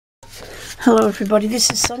Hello everybody, this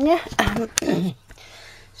is Sonia.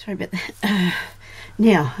 Sorry about that.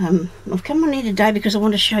 Now, I've come on here today because I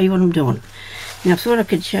want to show you what I'm doing. Now I thought I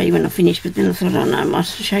could show you when I finish, but then I thought, oh no, I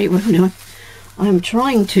must show you what I'm doing. I'm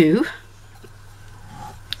trying to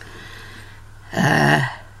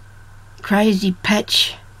crazy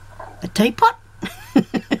patch a teapot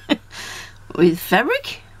with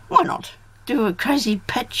fabric. Why not? Do a crazy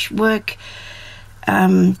patchwork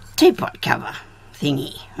teapot cover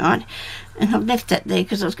thingy, right? And I've left that there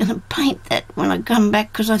because I was going to paint that when I come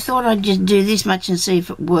back, because I thought I'd just do this much and see if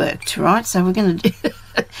it worked, right? So we're going to do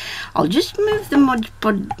I'll just move the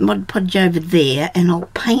Mod Podge over there and I'll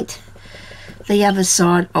paint the other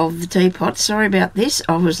side of the teapot. Sorry about this,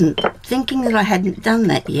 I wasn't thinking that I hadn't done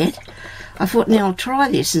that yet. I thought, now I'll try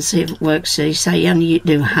this and see if it works. So you say you only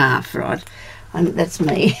do half, right? That's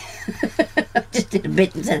me. I just did a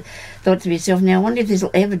bit and thought to myself, now I wonder if this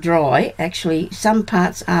will ever dry. Actually, some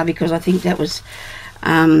parts are, because I think that was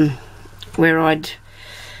where I'd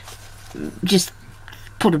just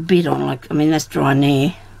put a bit on, like, I mean, that's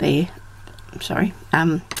drying there, I'm sorry.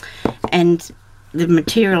 And the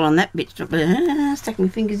material on that bit, stuck my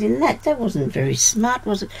fingers in that. That wasn't very smart,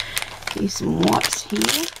 was it? Here's some wipes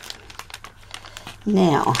here.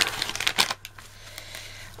 Now,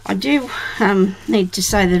 I do need to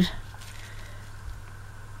say that,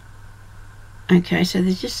 okay, so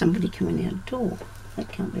there's just somebody coming out the door.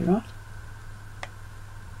 That can't be right.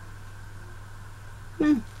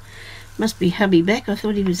 Must be hubby back. I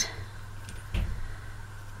thought he was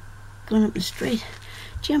gone up the street.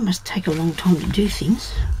 Gee, I must take a long time to do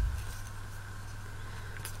things.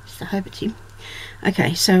 Just I hope it's him.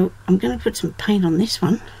 Okay, so I'm going to put some paint on this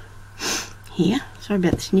one here. Sorry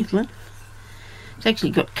about the sniffling. It's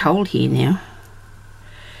actually got cold here now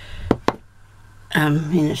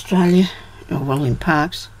in Australia, or well, in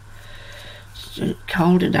parks. It's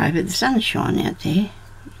cold today, but the sun's shining out there.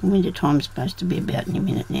 Winter time's supposed to be about in a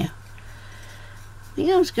minute now. I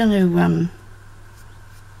think I was going to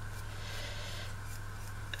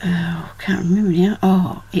I can't remember now.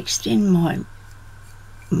 Oh, extend my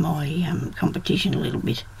competition a little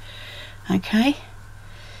bit. Okay,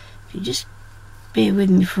 if you just bear with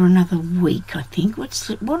me for another week, I think.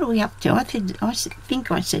 What are we up to? I think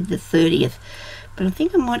I said the 30th, but I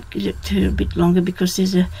think I might get it to a bit longer, because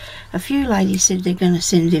there's a few ladies said they're going to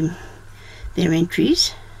send them their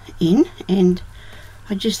entries in, and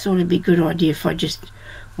I just thought it'd be a good idea if I just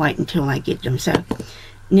wait until they get them. So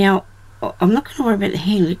now I'm not going to worry about the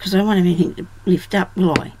handle, because I don't want anything to lift up,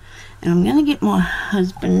 will I? And I'm going to get my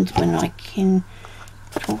husband, when I can,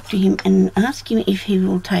 talk to him and ask him if he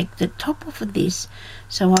will take the top off of this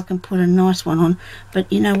so I can put a nice one on.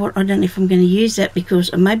 But you know what, I don't know if I'm going to use that,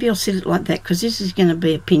 because maybe I'll set it like that, because this is going to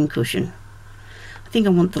be a pin cushion. I think I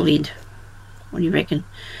want the lid. What do you reckon?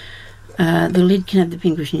 The lid can have the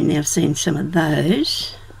pin cushion in there. I've seen some of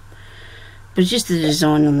those, but it's just the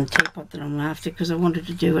design on the teapot that I'm after, because I wanted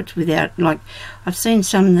to do it without, like, I've seen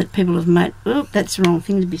some that people have made. Oh, that's the wrong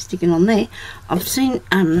thing to be sticking on there. I've seen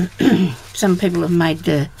some people have made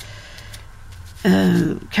the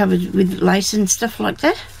covered with lace and stuff like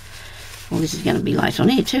that. Well, this is going to be lace on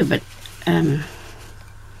here too, but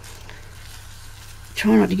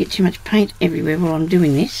try not to get too much paint everywhere while I'm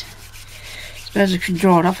doing this. Suppose I should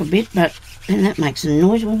dry it off a bit, but then that makes a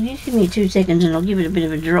noise. Well, just give me 2 seconds and I'll give it a bit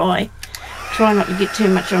of a dry. Try not to get too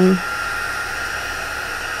much on.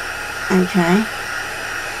 Okay,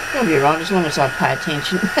 it'll be right as long as I pay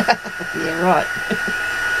attention. Yeah, right.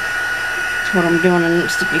 That's what I'm doing, and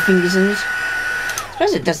stick my fingers in it. I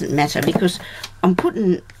suppose it doesn't matter, because I'm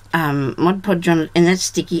putting Mod Podge on it, and that's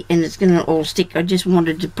sticky, and it's going to all stick. I just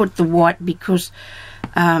wanted to put the white because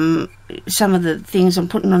some of the things I'm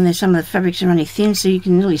putting on there, some of the fabrics are only thin, so you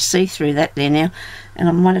can really see through that there now. And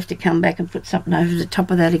I might have to come back and put something over the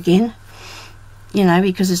top of that again. You know,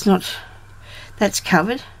 because it's not, that's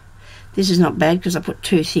covered. This is not bad because I put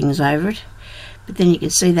 2 things over it. But then you can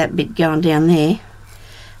see that bit going down there.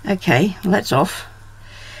 Okay, well that's off.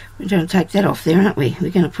 We're going to take that off there, aren't we?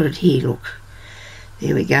 We're going to put it here, look.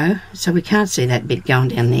 There we go. So we can't see that bit going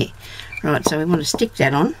down there. Right, so we want to stick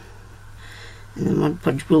that on. And the Mod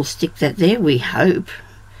Podge will stick that there, we hope.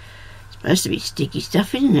 Supposed to be sticky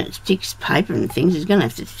stuff, isn't it? It sticks paper and things. It's going to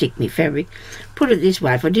have to stick me fabric. Put it this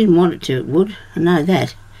way. If I didn't want it to, it would. I know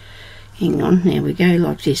that. Hang on. There we go,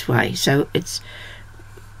 like this way. So it's,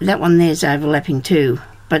 that one there's overlapping too,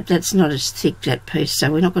 but that's not as thick, that piece,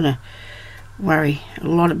 so we're not going to worry a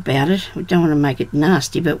lot about it. We don't want to make it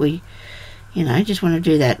nasty, but we, you know, just want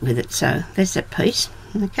to do that with it. So that's that piece.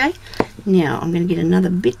 Okay, now I'm going to get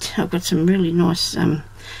another bit. I've got some really nice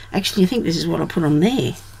actually I think this is what I put on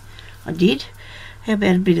there. I did How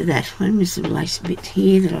about a bit of that? Well, this little lace bit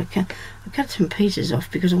here that I cut some pieces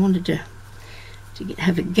off because I wanted to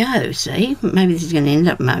have a go, see? Maybe this is going to end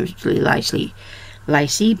up mostly lacy,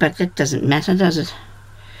 but that doesn't matter, does it?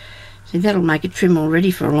 See, that'll make a trim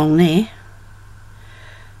already for along there.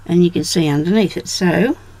 And you can see underneath it.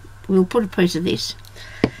 So, we'll put a piece of this.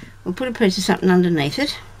 We'll put a piece of something underneath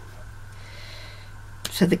it.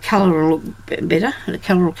 So the colour will look better. The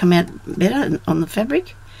colour will come out better on the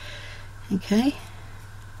fabric. Okay.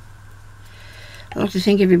 I'd like to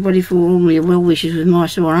thank everybody for all your well wishes with my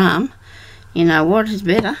sore arm. You know what? It's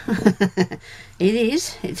better. It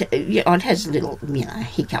is. Yeah, it has little,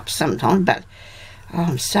 hiccups sometimes, but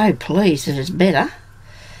I'm so pleased that it's better.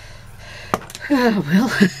 Oh,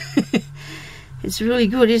 well. It's really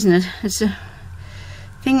good, isn't it? It's a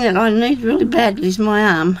thing that I need really badly is my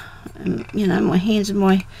arm. And, my hands and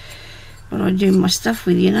what I do my stuff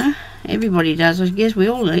with, Everybody does. I guess we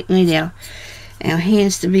all need our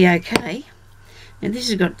hands to be okay. Now, this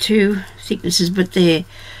has got two thicknesses, but they're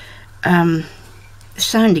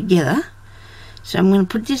sewn together. So I'm going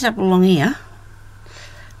to put this up along here,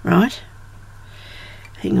 right?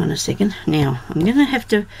 Hang on a second. Now I'm going to have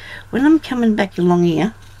to, when I'm coming back along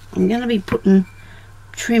here, I'm going to be putting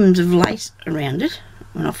trims of lace around it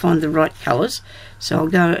when I find the right colours. So I'll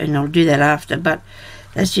go and I'll do that after, but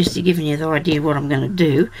that's just to giving you the idea what I'm going to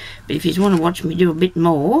do. But if you want to watch me do a bit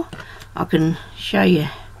more, I can show you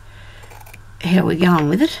how we're going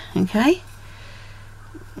with it, okay?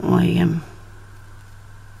 My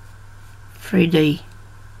 3D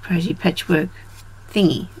crazy patchwork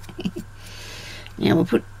thingy. Now we'll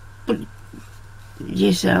put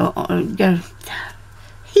yes, I'll go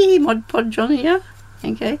Mod Podge on here,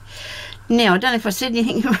 okay? Now I don't know if I said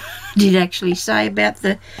anything I did actually say about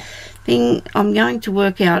the thing. I'm going to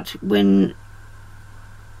work out when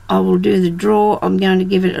I will do the draw. I'm going to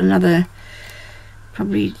give it another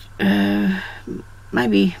probably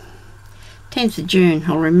maybe 10th of June.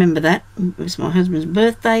 I'll remember that. It's my husband's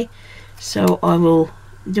birthday, so I will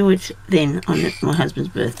do it then on my husband's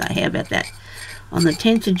birthday. How about that? On the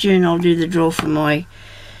 10th of June I'll do the draw for my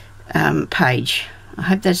page. I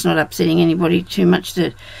hope that's not upsetting anybody too much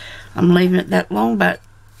that I'm leaving it that long, but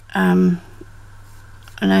I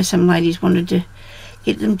know some ladies wanted to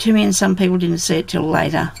get them to me and some people didn't see it till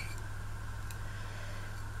later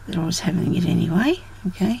that I was having it anyway.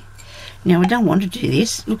 Okay, now I don't want to do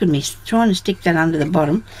this. Look at me trying to stick that under the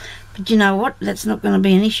bottom, but you know what, that's not going to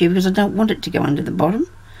be an issue because I don't want it to go under the bottom.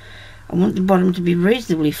 I want the bottom to be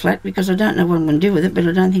reasonably flat because I don't know what I'm going to do with it, but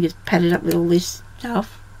I don't think it's padded up with all this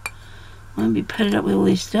stuff. I won't be padded up with all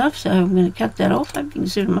this stuff, so I'm going to cut that off. I hope you can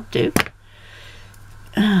see what I'm up to.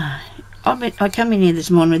 I come in here this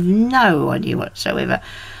morning with no idea whatsoever.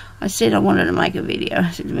 I said I wanted to make a video.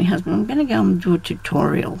 I said to my husband, I'm going to go and do a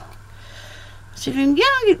tutorial. I said, you can go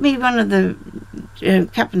and get me one of the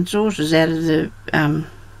cup and saucers out of the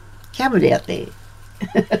cupboard out there.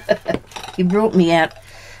 He brought me out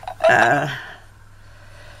a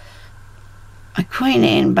Queen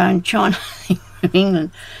Anne bone china thing from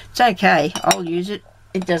England. It's okay, I'll use it.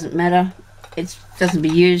 It doesn't matter. It doesn't be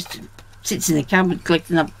used. It sits in the cupboard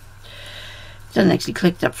collecting up. It doesn't actually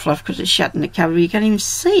collect up fluff because it's shut in the cupboard. You can't even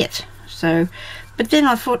see it. So, but then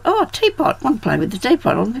I thought, oh, teapot. I want to play with the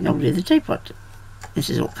teapot. I think I'll do the teapot. This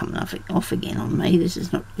is all coming off again on me. This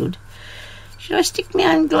is not good. Should I stick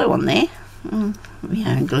my own glue on there? My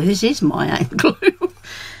own glue. This is my own glue.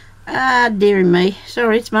 Ah, dearie me.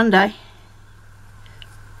 Sorry, it's Monday.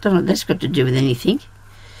 Don't know what that's got to do with anything.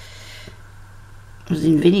 I was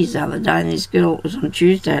in Vinnie's the other day and this girl, it was on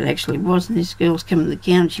Tuesday it actually was, and this girl's coming to the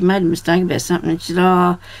counter and she made a mistake about something and she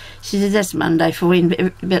said, she said, that's Monday for you,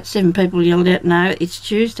 and about 7 people yelled out, no, it's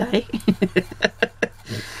Tuesday.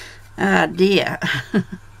 Ah, dear.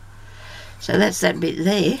 So that's that bit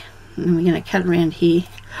there, and then we're going to cut around here.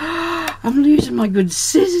 I'm losing my good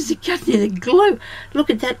scissors to cut near the glue. Look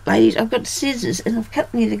at that, ladies, I've got scissors and I've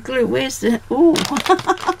cut near the glue. Where's the, oh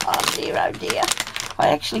dear, oh dear. I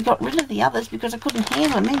actually got rid of the others because I couldn't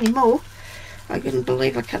handle them anymore. I couldn't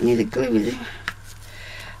believe I cut near the glue with it.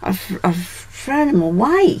 I've thrown them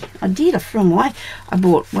away. I did, I threw them away. I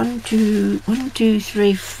bought 1, 2,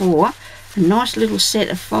 3, 4, a nice little set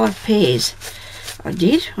of 5 pairs. I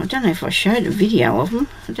did. I don't know if I showed a video of them.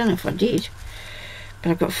 I don't know if I did. But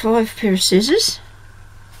I've got 5 pair of scissors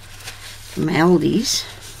from Aldi's.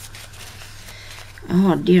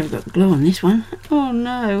 Oh dear, I've got glue on this one. Oh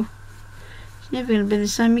no. It's never going to be the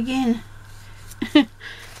same again.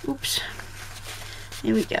 Oops.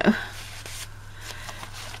 There we go.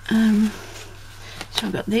 So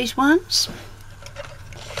I've got these ones.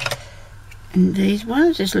 And these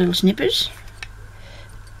ones, just little snippers.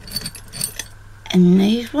 And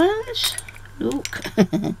these ones, look.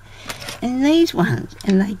 And these ones,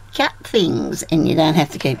 and they cut things, and you don't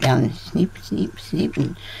have to keep going snip, snip, snip,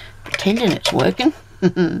 and pretending it's working.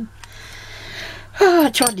 Oh,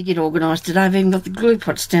 I tried to get organised today. I've even got the glue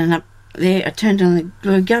pot standing up there. I turned on the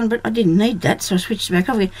glue gun, but I didn't need that, so I switched it back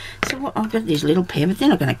off again. So what, I've got this little pair, but they're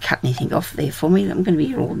not going to cut anything off there for me. I'm going to be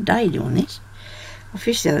here all day doing this. I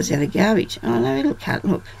fished the others out of garbage. Oh no, it'll cut.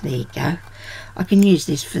 Look, there you go. I can use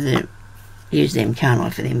this for use them, can't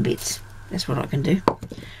I, for them bits. That's what I can do.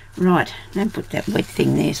 Right, don't put that wet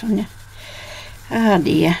thing there, Sonya. Oh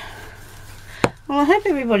dear. Well, I hope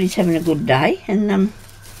everybody's having a good day, and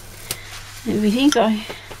everything.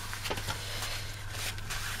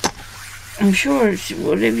 I'm sure it's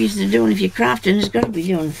whatever you're doing, if you're crafting, it's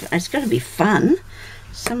got to be fun.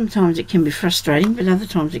 Sometimes it can be frustrating, but other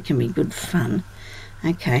times it can be good fun.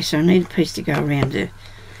 Okay, so I need a piece to go around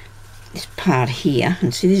this part here,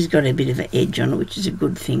 and see, this has got a bit of an edge on it, which is a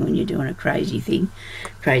good thing when you're doing a crazy thing,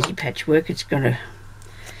 crazy patchwork. It's got a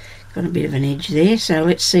bit of an edge there. So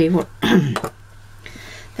let's see what that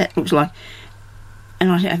looks like.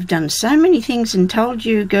 And I have done so many things and told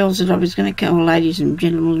you girls that I was going to come, or ladies and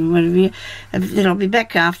gentlemen and whatever, that I'll be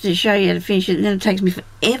back after to show you how to finish it, and then it takes me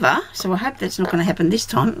forever. So I hope that's not going to happen this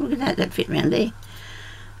time. Look at that fit around there.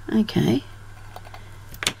 Okay,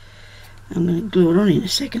 I'm going to glue it on in a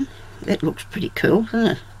second. That looks pretty cool,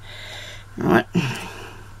 doesn't it? Right.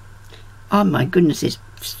 Oh my goodness, this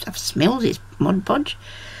stuff smells, this Mod Podge.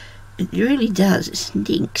 It really does. It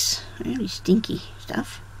stinks. Really stinky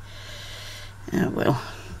stuff. Oh well,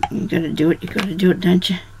 you've got to do it. You've got to do it, don't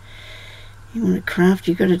you? You want to craft,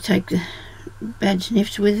 you've got to take the bad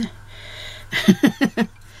sniffs with it.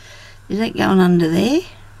 Is that going under there?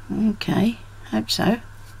 Okay, hope so.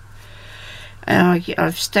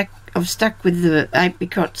 I've stuck with the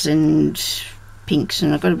apricots and pinks,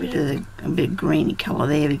 and I've got a bit of greeny colour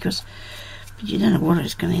there, because, but you don't know what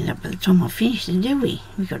it's going to end up by the time I finish it, do we?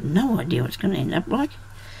 We've got no idea what it's going to end up like.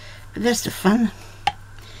 But that's the fun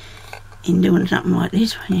in doing something like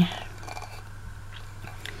this when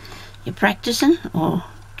you're practicing or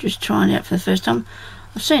just trying it out for the first time.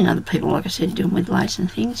 I've seen other people, like I said, doing with lace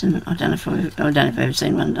and things, and I don't know if I've ever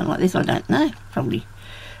seen one done like this. I don't know.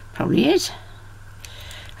 Probably is.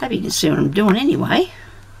 Hope you can see what I'm doing anyway.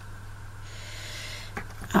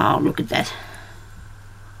 Oh, look at that.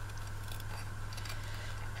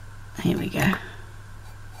 Here we go.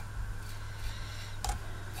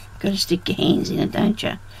 Got to stick your hands in it, don't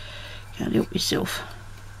you? Can't help yourself.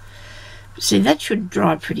 But see, that should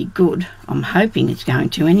dry pretty good. I'm hoping it's going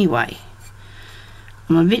to anyway.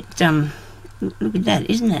 I'm a bit, look at that.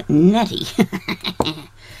 Isn't that nutty?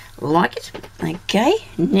 Like it? Okay,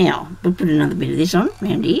 now we'll put another bit of this on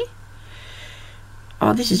around here.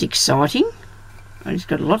 Oh, this is exciting. It's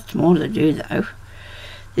got lots more to do though.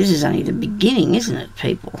 This is only the beginning, isn't it,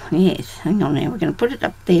 people? Yes, hang on now. We're going to put it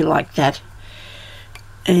up there like that.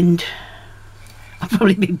 And I'll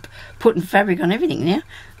probably be putting fabric on everything now.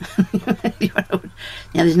 Now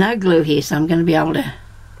there's no glue here, so I'm going to be able to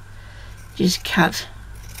just cut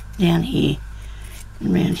down here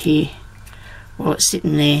and around here while it's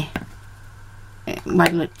sitting there.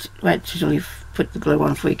 Wait till you've put the glue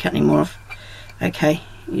on before you cut any more off. Okay,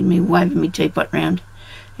 you'd be waving my teapot round.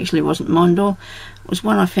 Actually, it wasn't mine at all. It was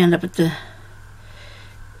one I found up at the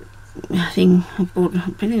thing. I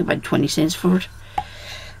think I paid 20 cents for it.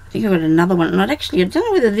 I think I got another one, and I don't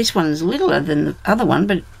know whether this one's littler than the other one,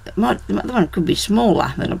 but the other one could be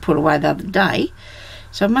smaller than I put away the other day.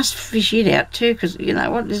 So I must fish it out too, because you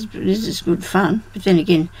know what, this is good fun. But then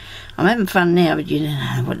again, I'm having fun now, but you don't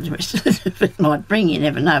know what the rest of it might bring. You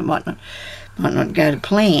never know. It might not go to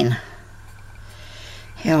plan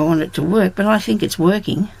how I want it to work, but I think it's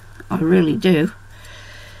working. I really do.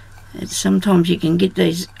 Sometimes you can get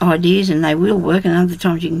these ideas and they will work, and other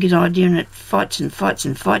times you can get an idea and it fights and fights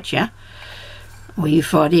and fights you, or you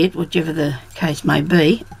fight it, whichever the case may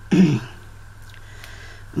be. I'm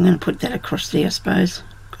going to put that across there, I suppose.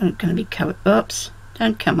 Going to be covered. Oops!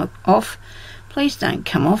 Don't come off. Please don't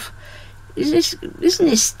come off. Isn't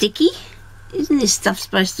this sticky? Isn't this stuff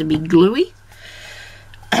supposed to be gluey?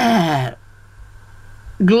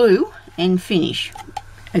 Glue and finish.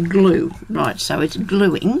 A glue, right? So it's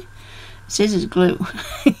gluing. It says it's glue.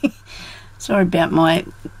 Sorry about my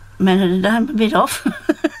manner today. I'm a bit off.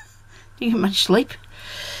 Didn't get much sleep.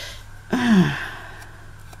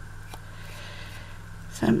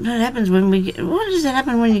 So that happens when we get. What does that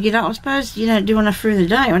happen when you get up? I suppose you don't do enough through the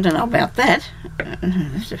day. I don't know about that.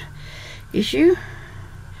 That's an issue.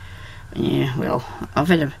 Yeah, well, I've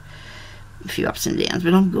had a few ups and downs,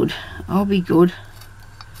 but I'm good. I'll be good.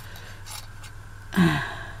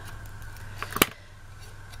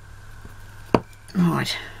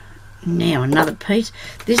 Right, now another piece.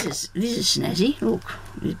 This is snazzy. Look,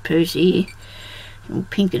 this piece here, all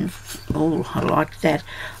pink and all. I like that.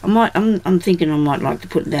 I'm thinking I might like to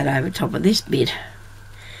put that over top of this bit.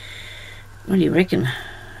 What do you reckon?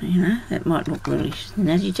 You know, that might look really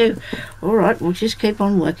snazzy too. All right, we'll just keep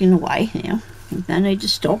on working away now. No need to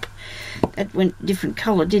stop. That went different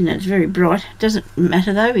colour, didn't it? It's very bright. Doesn't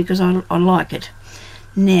matter though, because I like it.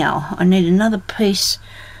 Now I need another piece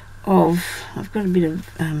of, I've got a bit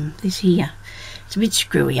of this here. It's a bit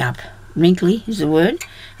screwy up. Wrinkly is the word.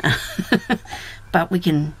 But we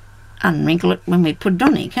can unwrinkle it when we put it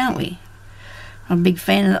on here, can't we? I'm a big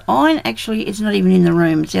fan of the iron. Actually, it's not even in the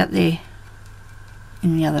room. It's out there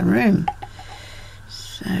in the other room.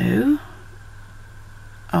 So,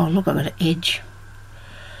 oh look, I've got an edge.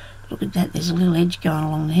 Look at that, there's a little edge going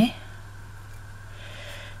along there.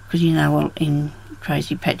 Because you know, well, in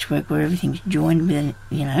crazy patchwork where everything's joined with,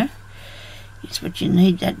 you know, it's what you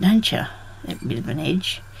need, that, don't you? That bit of an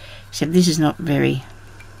edge. Except this is not very,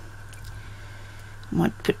 I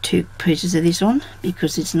might put 2 pieces of this on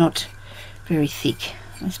because it's not very thick.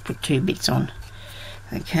 Let's put 2 bits on.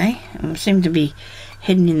 Okay, and we seem to be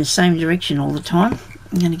heading in the same direction all the time.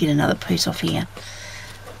 I'm going to get another piece off here.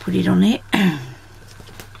 Put it on there.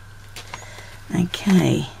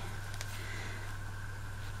 Okay.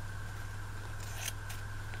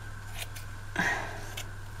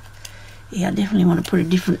 Yeah, I definitely want to put a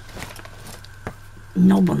different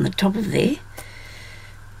knob on the top of there.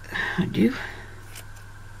 I do.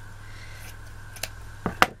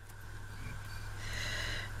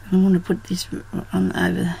 I want to put this on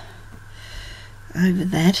over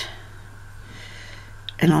that,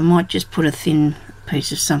 and I might just put a thin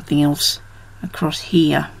piece of something else across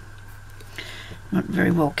here. Not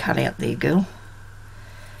very well cut out there, girl.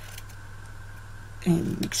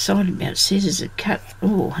 I'm excited about scissors that cut.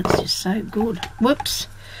 Oh, it's just so good. Whoops.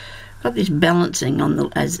 Got this balancing on the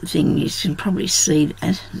as thing. You can probably see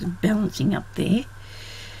that. There's balancing up there.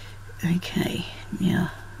 Okay,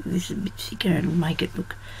 now this is a bit thicker. It'll make it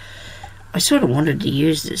look. I sort of wanted to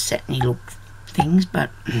use the satiny look things, but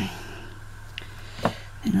they're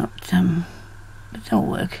not. But they'll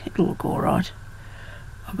work. It'll look all right.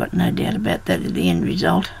 I've got no doubt about that at the end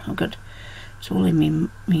result. It's all in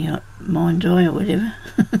me mind's eye or whatever.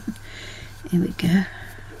 Here we go.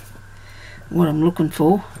 What I'm looking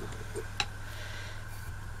for.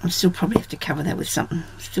 I'll still probably have to cover that with something.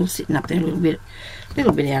 Still sitting up there a little bit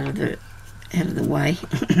out of the way.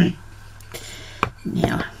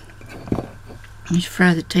 Now, just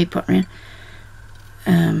throw the teapot around.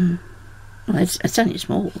 Well, it's only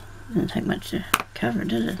small. It doesn't take much to cover it,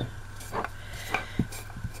 does it?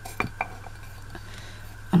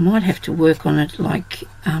 I might have to work on it like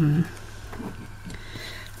a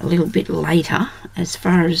little bit later, as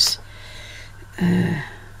far as you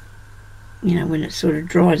know, when it sort of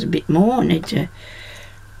dries a bit more. I'm going to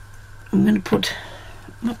put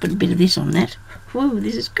a bit of this on that. Whoa,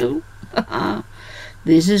 this is cool.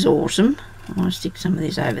 This is awesome. I want to stick some of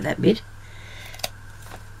this over that bit.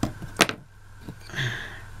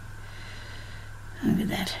 Look at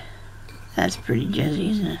that. That's pretty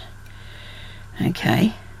jazzy, isn't it?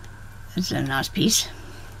 Okay, that's a nice piece.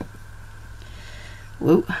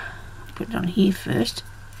 Whoa, put it on here first.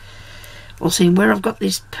 Well, see, where I've got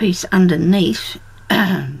this piece underneath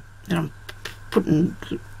that I'm putting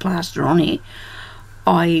plaster on here,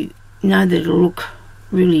 I know that it'll look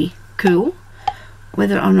really cool.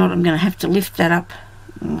 Whether or not I'm going to have to lift that up,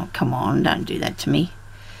 oh, come on, don't do that to me.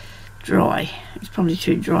 Dry. It's probably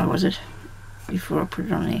too dry, was it? Before I put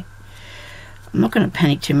it on there. I'm not going to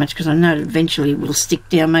panic too much because I know eventually it will stick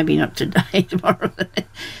down. Maybe not today, tomorrow,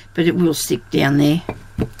 but it will stick down there.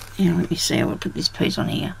 Now let me see. I will put this piece on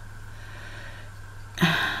here.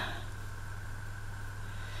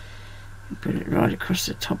 Put it right across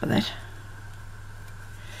the top of that.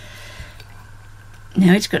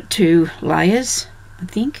 Now it's got 2 layers, I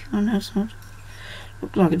think. Oh no, it's not.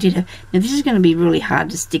 Looked like it did have. Now this is going to be really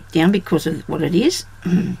hard to stick down because of what it is.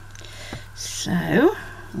 So.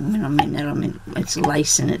 When I mean that, I mean it's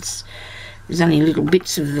lace, and there's only little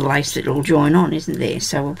bits of the lace that will join on, isn't there?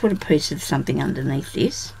 So we'll put a piece of something underneath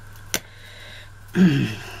this. Put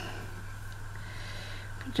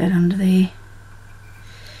that under there.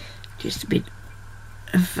 Just a bit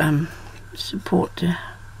of support to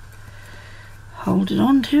hold it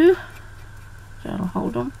on to. That'll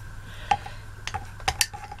hold on.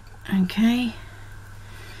 Okay.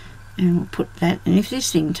 And we'll put that, and if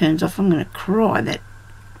this thing turns off, I'm going to cry that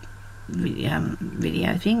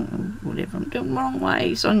video thing, or whatever. I'm doing the wrong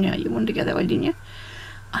way. Sonya, you wanted to go that way, didn't you?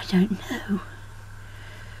 I don't know.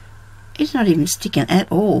 It's not even sticking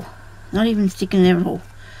at all. Not even sticking there at all.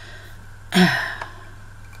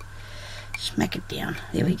 Smack it down.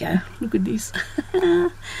 There we go. Look at this.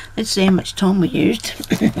 Let's see how much time we used.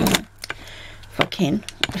 If I can.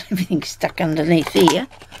 Everything's stuck underneath here.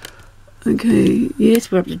 Okay,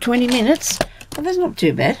 yes, we're up to 20 minutes. Well, that's not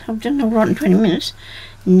too bad. I've done all right in 20 minutes.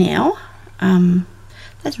 Now,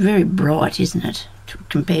 that's very bright, isn't it?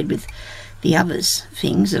 Compared with the others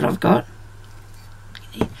things that I've got.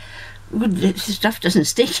 Good, this stuff doesn't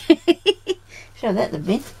stick. Show that the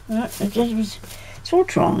bit. Right, it's all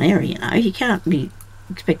trial and error, you know. You can't be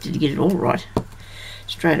expected to get it all right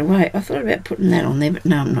straight away. I thought about putting that on there, but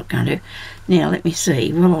no, I'm not going to. Now, let me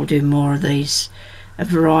see. Well, I'll do more of these, a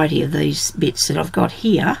variety of these bits that I've got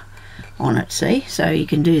here on it, see? So you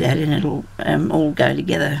can do that and it'll all go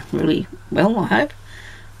together really well, I hope.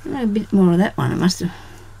 A bit more of that one. I must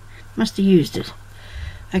have used it.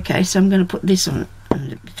 Okay, so I'm going to put this on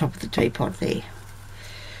the top of the teapot there,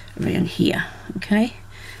 around here, okay?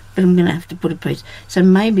 But I'm going to have to put a piece. So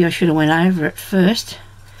maybe I should have went over it first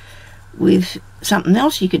with something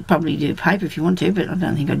else. You could probably do paper if you want to, but I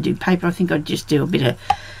don't think I'd do paper. I think I'd just do a bit of...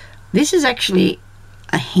 This is actually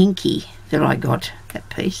a hanky that I got, that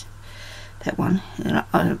piece, that one. And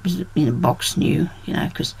I was in a box new, you know,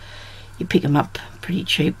 because you pick them up pretty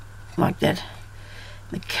cheap like that.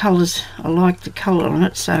 The colours, I like the colour on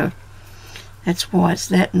it, so that's why it's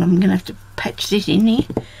that. And I'm going to have to patch this in here,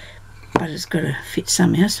 but it's got to fit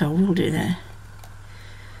somehow, so I will do that.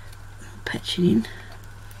 Patch it in.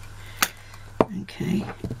 Okay.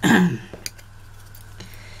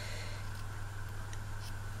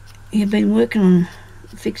 You've been working on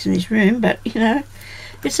fixing this room, but you know,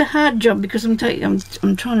 it's a hard job because I'm trying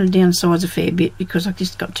to downsize a fair bit because I've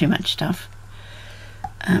just got too much stuff.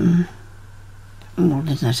 Well,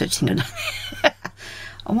 there's no such thing.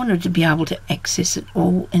 I wanted to be able to access it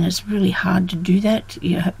all, and it's really hard to do that,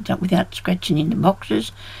 you know, without scratching into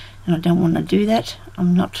boxes, and I don't want to do that.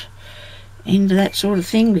 I'm not into that sort of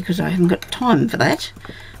thing because I haven't got time for that.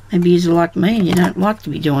 Maybe you're like me and you don't like to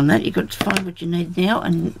be doing that. You've got to find what you need now,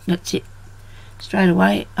 and that's it. Straight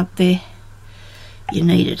away up there, you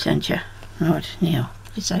need it, don't you? Right, now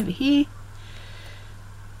this over here,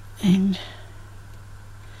 and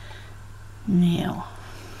now,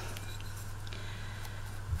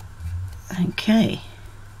 okay,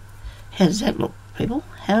 how does that look, people?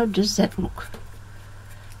 How does that look?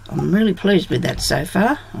 I'm really pleased with that so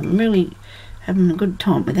far. I'm really having a good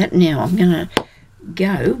time with that. Now I'm going to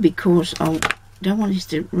go because I don't want this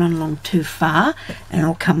to run along too far, and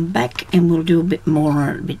I'll come back and we'll do a bit more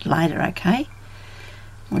on it a bit later, okay?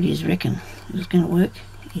 What do you reckon? Is it going to work?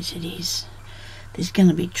 Yes, it is. There's going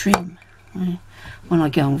to be trim when I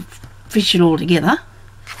go and fish it all together.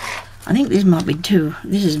 I think this might be too,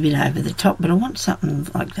 this is a bit over the top, but I want something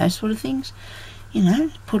like those sort of things, you know,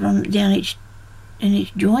 put on down in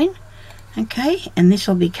each join, okay? And this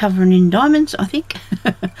will be covering in diamonds, I think.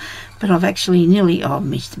 But I've actually nearly, oh, I've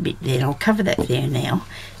missed a bit there. I'll cover that there now,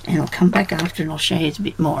 and I'll come back after and I'll show you a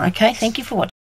bit more, okay? Thank you for watching.